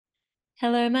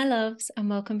Hello, my loves,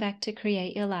 and welcome back to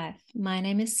Create Your Life. My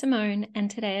name is Simone, and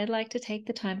today I'd like to take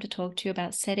the time to talk to you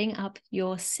about setting up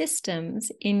your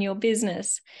systems in your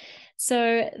business.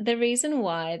 So, the reason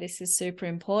why this is super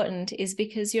important is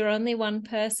because you're only one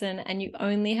person and you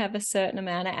only have a certain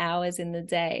amount of hours in the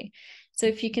day. So,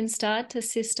 if you can start to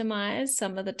systemize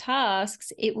some of the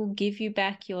tasks, it will give you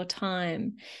back your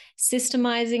time.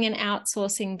 Systemizing and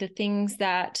outsourcing the things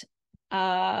that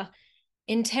are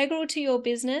integral to your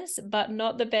business, but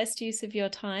not the best use of your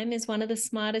time is one of the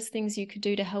smartest things you could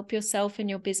do to help yourself and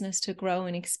your business to grow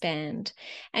and expand.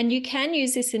 And you can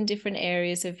use this in different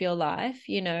areas of your life.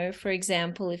 You know, for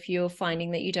example, if you're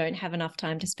finding that you don't have enough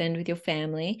time to spend with your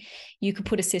family, you could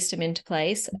put a system into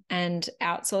place and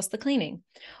outsource the cleaning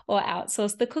or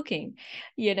outsource the cooking,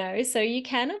 so you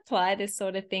can apply this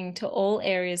sort of thing to all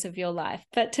areas of your life.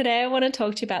 But today I want to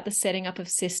talk to you about the setting up of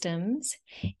systems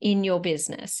in your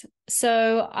business.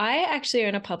 So I actually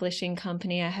own a publishing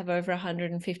company. I have over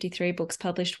 153 books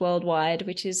published worldwide,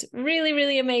 which is really,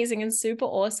 really amazing and super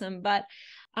awesome. But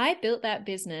I built that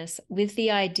business with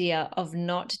the idea of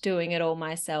not doing it all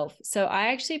myself. So I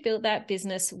actually built that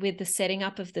business with the setting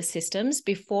up of the systems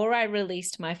before I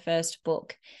released my first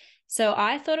book. So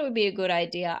I thought it would be a good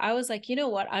idea. I was like, you know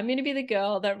what? I'm going to be the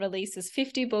girl that releases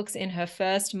 50 books in her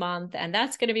first month, and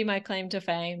that's going to be my claim to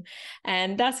fame.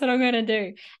 And that's what I'm going to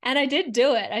do. And I did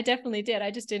do it. I definitely did. I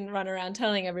just didn't run around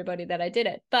telling everybody that I did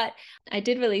it. But I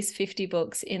did release 50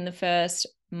 books in the first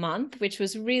month, which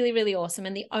was really, really awesome.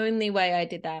 And the only way I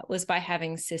did that was by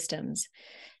having systems.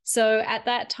 So at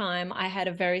that time, I had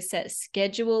a very set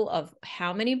schedule of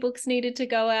how many books needed to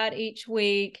go out each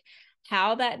week,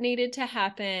 how that needed to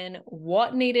happen,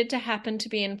 what needed to happen to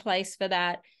be in place for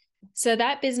that. So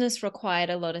that business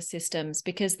required a lot of systems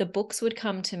because the books would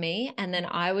come to me and then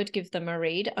I would give them a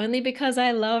read. Only because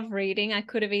I love reading, I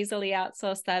could have easily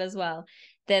outsourced that as well.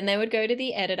 Then they would go to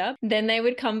the editor. Then they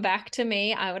would come back to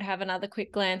me. I would have another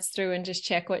quick glance through and just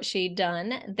check what she'd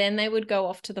done. Then they would go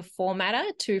off to the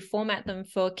formatter to format them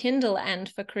for Kindle and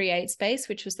for CreateSpace,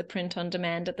 which was the print on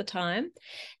demand at the time.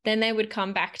 Then they would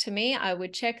come back to me. I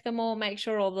would check them all, make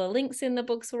sure all the links in the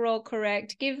books were all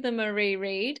correct, give them a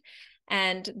reread.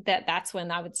 And that's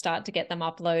when I would start to get them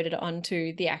uploaded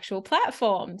onto the actual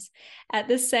platforms. At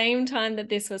the same time that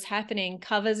this was happening,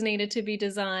 covers needed to be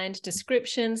designed,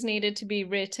 descriptions needed to be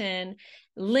written,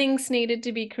 links needed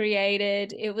to be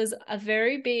created. It was a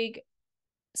very big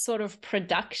sort of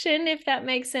production, if that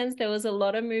makes sense. There was a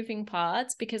lot of moving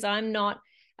parts because I'm not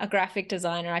a graphic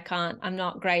designer. I'm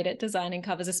not great at designing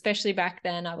covers, especially back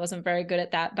then. I wasn't very good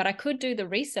at that, but I could do the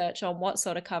research on what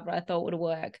sort of cover I thought would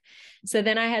work. So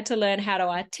then I had to learn how to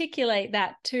articulate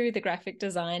that to the graphic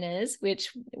designers,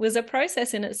 which was a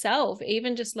process in itself,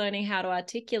 even just learning how to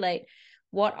articulate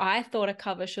what I thought a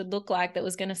cover should look like that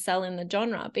was going to sell in the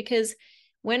genre. Because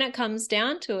when it comes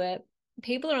down to it,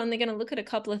 people are only going to look at a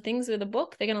couple of things with a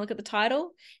book. They're going to look at the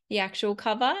title, the actual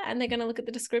cover, and they're going to look at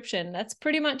the description. That's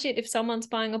pretty much it. If someone's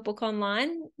buying a book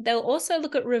online, they'll also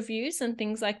look at reviews and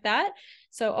things like that.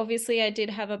 So obviously I did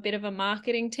have a bit of a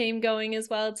marketing team going as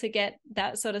well to get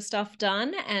that sort of stuff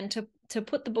done and to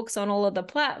put the books on all of the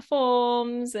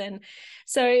platforms. And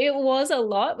so it was a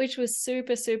lot, which was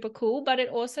super, super cool. But it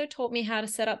also taught me how to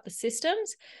set up the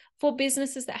systems for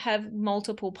businesses that have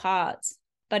multiple parts.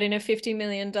 But in a $50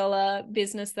 million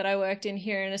business that I worked in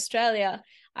here in Australia,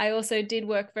 I also did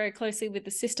work very closely with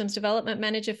the systems development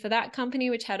manager for that company,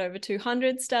 which had over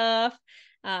 200 staff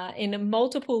in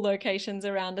multiple locations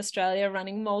around Australia,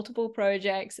 running multiple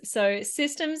projects. So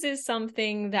systems is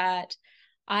something that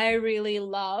I really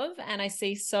love and I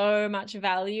see so much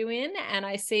value in, and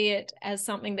I see it as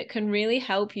something that can really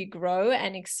help you grow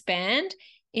and expand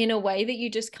in a way that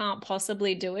you just can't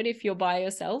possibly do it if you're by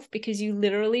yourself, because you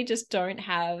literally just don't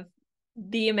have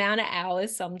the amount of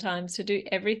hours sometimes to do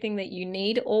everything that you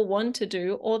need or want to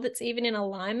do, or that's even in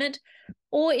alignment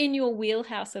or in your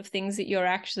wheelhouse of things that you're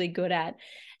actually good at.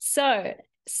 So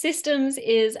systems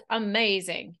is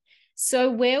amazing.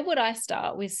 So where would I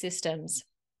start with systems?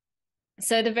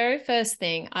 So the very first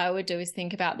thing I would do is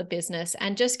think about the business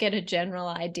and just get a general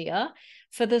idea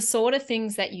for the sort of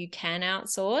things that you can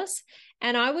outsource.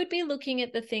 And I would be looking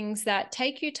at the things that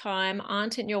take you time,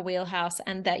 aren't in your wheelhouse,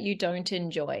 and that you don't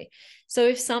enjoy. So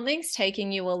if something's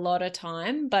taking you a lot of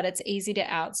time, but it's easy to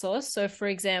outsource. So for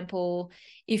example,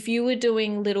 if you were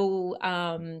doing little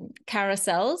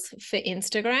carousels for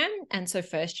Instagram, and so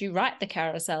first you write the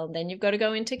carousel, and then you've got to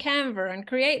go into Canva and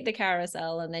create the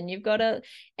carousel, and then you've got to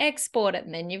export it,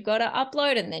 and then you've got to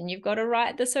upload it, and then you've got to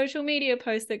write the social media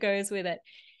post that goes with it.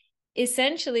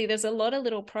 essentially there's a lot of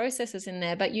little processes in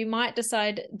there, but you might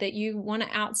decide that you want to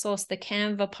outsource the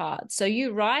Canva part. So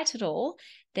you write it all,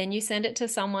 then you send it to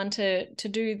someone to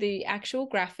do the actual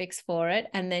graphics for it,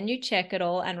 and then you check it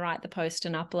all and write the post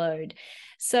and upload.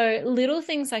 So little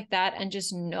things like that, and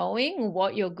just knowing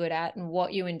what you're good at and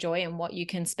what you enjoy and what you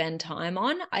can spend time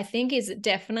on, I think is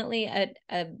definitely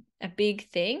a big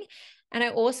thing. And I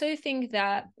also think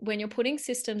that when you're putting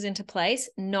systems into place,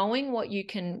 knowing what you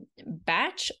can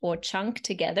batch or chunk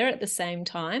together at the same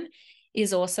time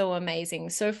is also amazing.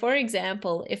 So for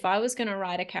example, if I was going to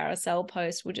write a carousel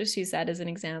post, we'll just use that as an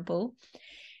example.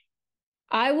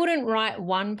 I wouldn't write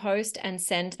one post and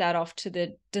send that off to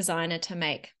the designer to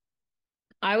make.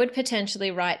 I would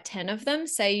potentially write 10 of them.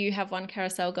 Say you have one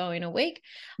carousel going a week.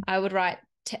 I would write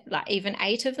like even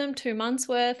 8 of them, 2 months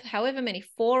worth, however many,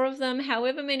 4 of them,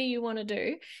 however many you want to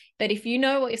do. But if you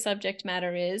know what your subject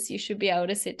matter is, you should be able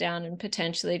to sit down and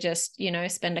potentially just,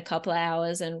 spend a couple of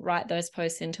hours and write those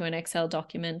posts into an Excel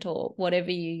document or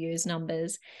whatever you use,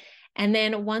 numbers. And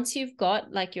then once you've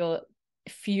got like your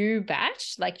few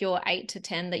batch, like your 8 to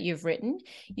 10 that you've written,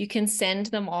 you can send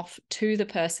them off to the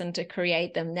person to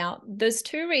create them. Now, there's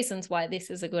 2 reasons why this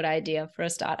is a good idea for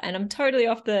a start, and I'm totally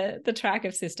off the track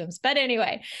of systems. But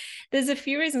anyway, there's a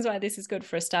few reasons why this is good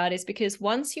for a start, is because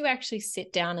once you actually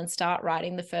sit down and start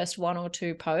writing the first 1 or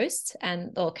 2 posts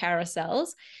or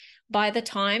carousels, by the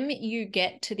time you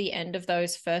get to the end of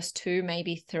those first 2,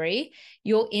 maybe 3,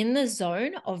 you're in the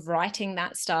zone of writing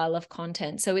that style of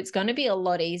content. So it's going to be a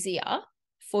lot easier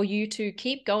for you to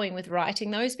keep going with writing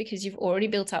those, because you've already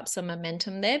built up some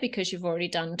momentum there, because you've already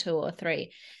done 2 or 3.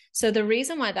 So the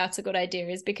reason why that's a good idea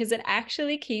is because it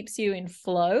actually keeps you in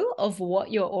flow of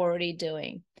what you're already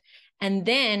doing. And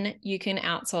then you can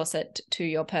outsource it to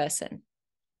your person.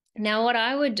 Now, what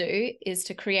I would do is,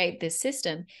 to create this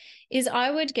system, is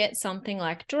I would get something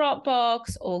like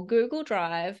Dropbox or Google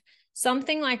Drive,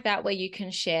 something like that, where you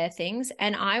can share things.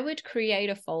 And I would create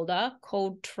a folder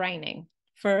called training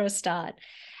for a start.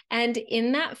 And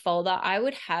in that folder, I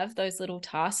would have those little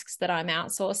tasks that I'm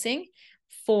outsourcing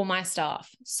for my staff.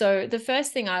 So the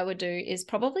first thing I would do is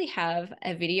probably have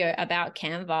a video about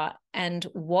Canva and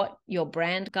what your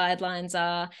brand guidelines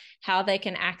are, how they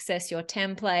can access your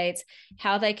templates,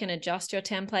 how they can adjust your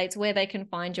templates, where they can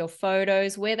find your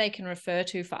photos, where they can refer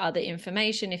to for other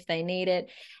information if they need it,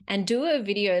 and do a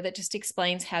video that just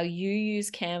explains how you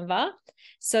use Canva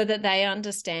so that they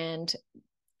understand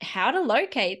how to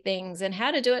locate things and how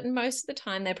to do it. And most of the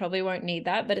time they probably won't need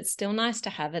that, but it's still nice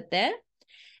to have it there.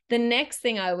 The next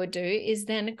thing I would do is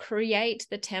then create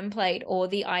the template or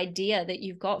the idea that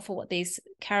you've got for what these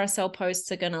carousel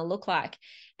posts are going to look like,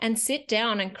 and sit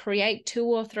down and create 2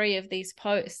 or 3 of these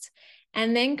posts,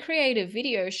 and then create a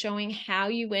video showing how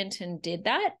you went and did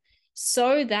that,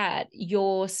 so that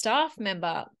your staff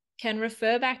member can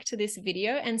refer back to this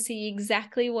video and see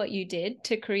exactly what you did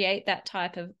to create that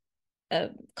type of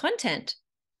content.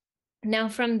 Now,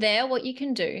 from there, what you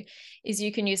can do is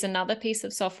you can use another piece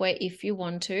of software if you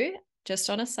want to. Just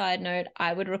on a side note,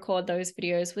 I would record those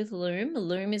videos with Loom.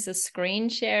 Loom is a screen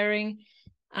sharing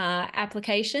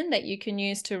application that you can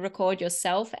use to record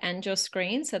yourself and your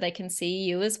screen so they can see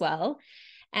you as well.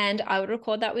 And I would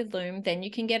record that with Loom. Then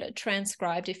you can get it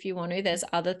transcribed if you want to. There's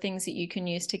other things that you can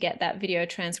use to get that video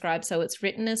transcribed so it's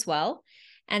written as well.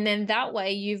 And then that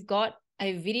way you've got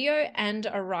a video and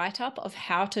a write-up of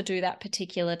how to do that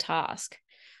particular task.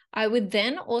 I would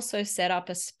then also set up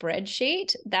a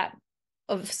spreadsheet that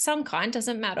of some kind,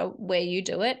 doesn't matter where you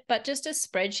do it, but just a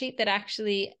spreadsheet that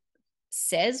actually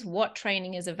says what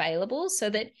training is available, so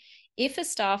that if a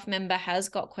staff member has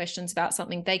got questions about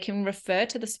something, they can refer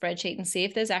to the spreadsheet and see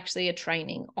if there's actually a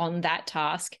training on that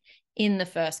task in the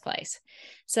first place.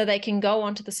 So they can go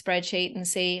onto the spreadsheet and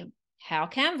see how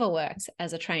Canva works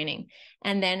as a training,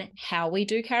 and then how we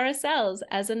do carousels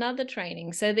as another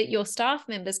training, so that your staff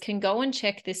members can go and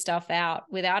check this stuff out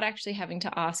without actually having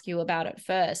to ask you about it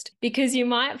first. Because you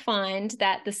might find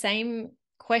that the same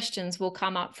questions will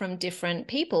come up from different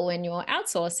people when you're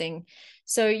outsourcing.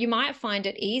 So you might find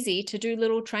it easy to do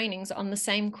little trainings on the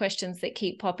same questions that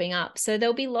keep popping up. So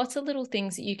there'll be lots of little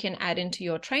things that you can add into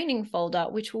your training folder,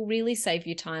 which will really save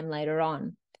you time later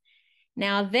on.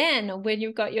 Now, then, when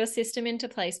you've got your system into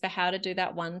place for how to do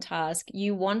that one task,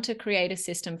 you want to create a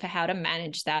system for how to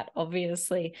manage that,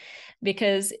 obviously,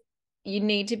 because you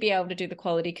need to be able to do the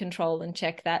quality control and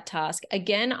check that task.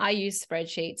 Again, I use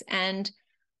spreadsheets, and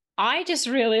I just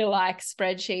really like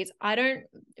spreadsheets. I don't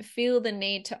feel the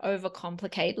need to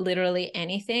overcomplicate literally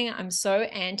anything. I'm so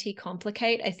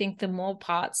anti-complicate. I think the more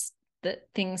parts that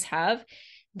things have,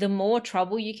 the more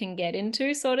trouble you can get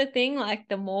into, sort of thing. Like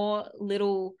the more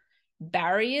little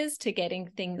barriers to getting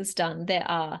things done. There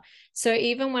are. So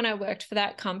even when I worked for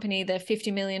that company, the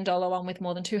 $50 million one with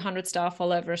more than 200 staff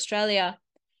all over Australia,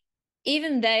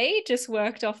 even they just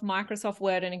worked off Microsoft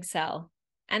Word and Excel.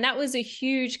 And that was a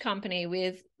huge company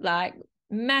with like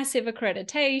massive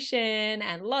accreditation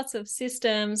and lots of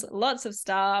systems, lots of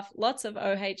staff, lots of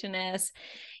OH&S,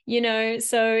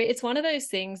 so it's one of those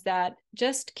things that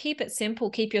just keep it simple,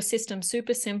 keep your system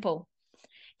super simple.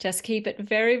 Just keep it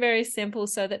very, very simple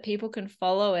so that people can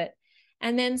follow it.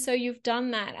 And then so you've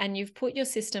done that and you've put your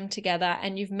system together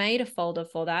and you've made a folder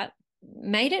for that,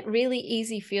 made it really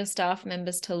easy for your staff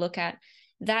members to look at.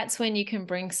 That's when you can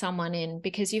bring someone in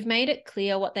because you've made it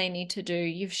clear what they need to do.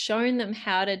 You've shown them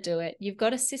how to do it. You've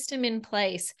got a system in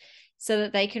place so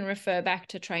that they can refer back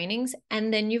to trainings.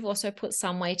 And then you've also put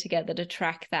some way together to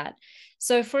track that.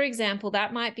 So for example,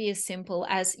 that might be as simple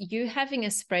as you having a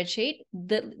spreadsheet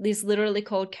that is literally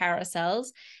called carousels.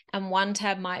 And one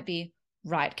tab might be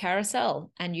write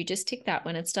carousel and you just tick that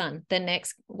when it's done. The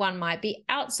next one might be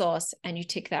outsource and you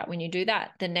tick that when you do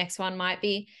that. The next one might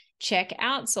be check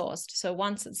outsourced. So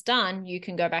once it's done, you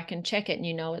can go back and check it and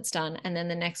you know it's done. And then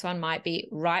the next one might be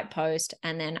write post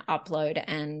and then upload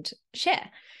and share.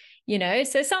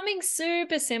 So something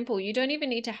super simple. You don't even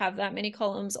need to have that many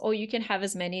columns, or you can have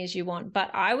as many as you want, but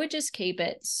I would just keep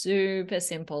it super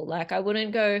simple. Like I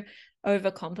wouldn't go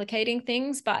overcomplicating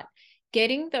things, but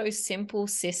getting those simple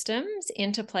systems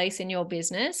into place in your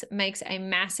business makes a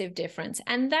massive difference.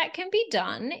 And that can be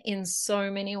done in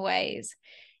so many ways.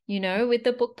 With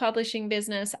the book publishing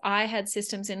business, I had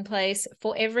systems in place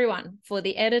for everyone, for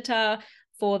the editor,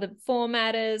 for the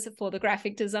formatters, for the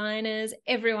graphic designers.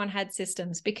 Everyone had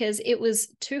systems because it was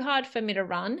too hard for me to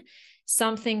run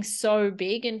something so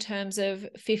big in terms of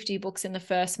 50 books in the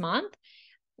first month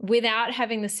without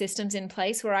having the systems in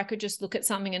place where I could just look at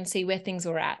something and see where things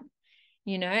were at.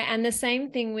 And the same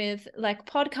thing with like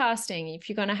podcasting. If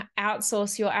you're going to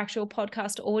outsource your actual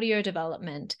podcast audio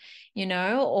development,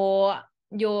 or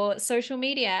your social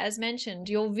media, as mentioned,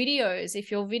 your videos,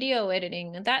 if you're video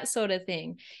editing, that sort of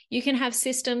thing, you can have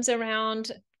systems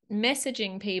around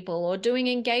messaging people or doing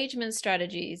engagement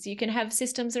strategies. You can have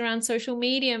systems around social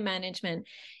media management.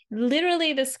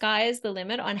 Literally, the sky is the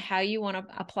limit on how you want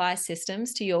to apply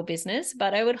systems to your business.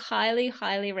 But I would highly,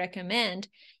 highly recommend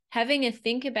having a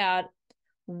think about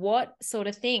what sort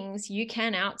of things you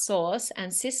can outsource and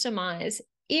systemize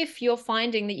if you're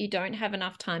finding that you don't have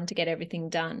enough time to get everything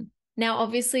done. Now,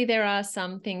 obviously, there are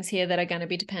some things here that are going to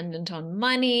be dependent on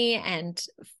money and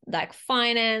like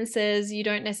finances. You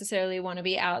don't necessarily want to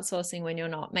be outsourcing when you're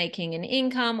not making an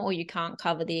income or you can't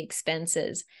cover the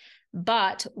expenses.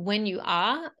 But when you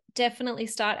are, definitely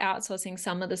start outsourcing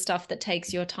some of the stuff that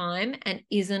takes your time and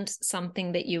isn't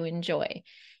something that you enjoy.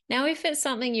 Now, if it's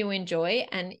something you enjoy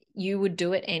and you would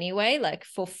do it anyway, like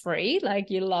for free, like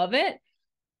you love it,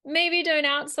 maybe don't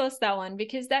outsource that one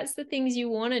because that's the things you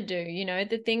want to do.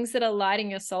 The things that are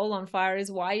lighting your soul on fire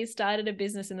is why you started a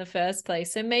business in the first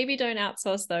place. So maybe don't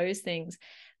outsource those things,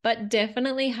 but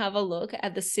definitely have a look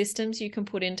at the systems you can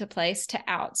put into place to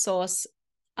outsource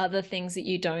other things that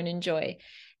you don't enjoy.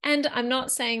 And I'm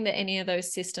not saying that any of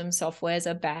those system softwares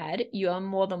are bad. You are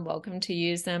more than welcome to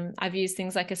use them. I've used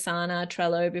things like Asana,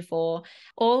 Trello before,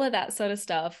 all of that sort of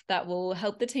stuff that will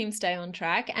help the team stay on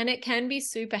track. And it can be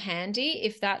super handy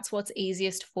if that's what's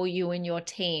easiest for you and your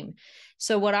team.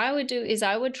 So what I would do is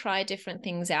I would try different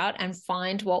things out and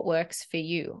find what works for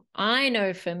you. I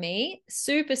know for me,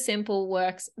 super simple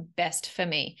works best for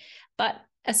me, but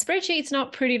a spreadsheet's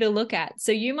not pretty to look at.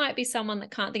 So you might be someone that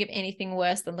can't think of anything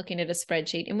worse than looking at a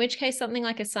spreadsheet, in which case something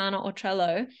like Asana or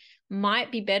Trello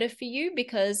might be better for you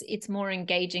because it's more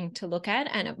engaging to look at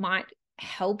and it might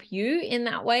help you in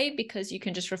that way because you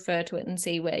can just refer to it and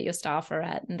see where your staff are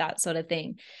at and that sort of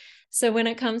thing. So when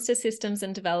it comes to systems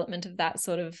and development of that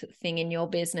sort of thing in your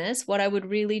business, what I would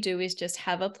really do is just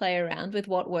have a play around with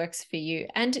what works for you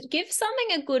and give something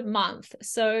a good month.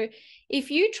 So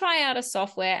if you try out a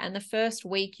software and the first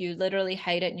week you literally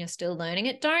hate it and you're still learning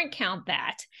it, don't count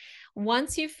that.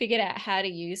 Once you've figured out how to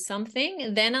use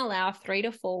something, then allow 3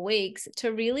 to 4 weeks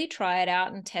to really try it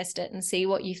out and test it and see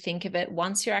what you think of it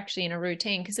once you're actually in a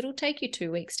routine, because it'll take you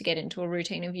 2 weeks to get into a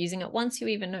routine of using it once you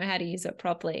even know how to use it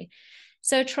properly.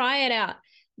 So try it out,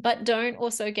 but don't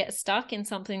also get stuck in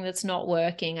something that's not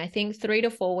working. I think 3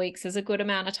 to 4 weeks is a good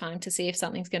amount of time to see if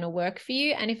something's going to work for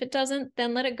you. And if it doesn't,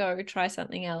 then let it go, try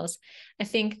something else. I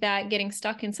think that getting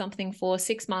stuck in something for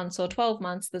 6 months or 12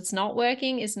 months that's not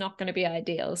working is not going to be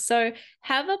ideal. So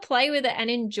have a play with it and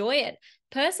enjoy it.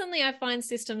 Personally, I find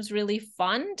systems really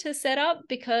fun to set up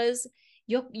because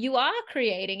you are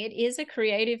creating. It is a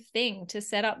creative thing to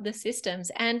set up the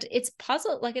systems, and it's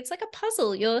it's like a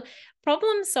puzzle. You're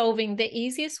problem solving the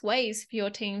easiest ways for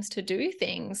your teams to do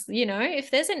things.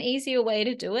 If there's an easier way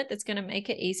to do it that's going to make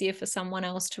it easier for someone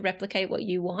else to replicate what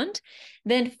you want,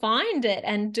 then find it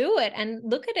and do it, and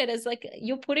look at it as like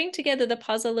you're putting together the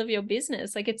puzzle of your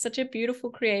business. Like, it's such a beautiful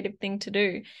creative thing to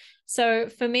do. So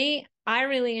for me, I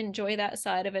really enjoy that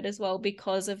side of it as well,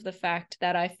 because of the fact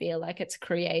that I feel like it's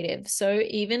creative. So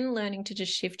even learning to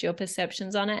just shift your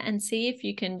perceptions on it and see if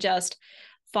you can just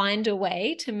find a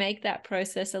way to make that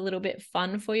process a little bit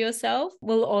fun for yourself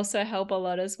will also help a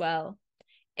lot as well.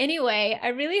 Anyway, I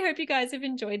really hope you guys have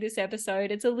enjoyed this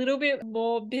episode. It's a little bit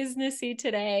more businessy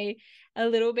today, a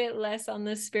little bit less on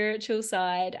the spiritual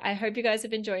side. I hope you guys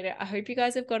have enjoyed it. I hope you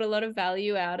guys have got a lot of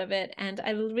value out of it, and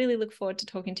I really look forward to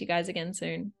talking to you guys again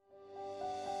soon.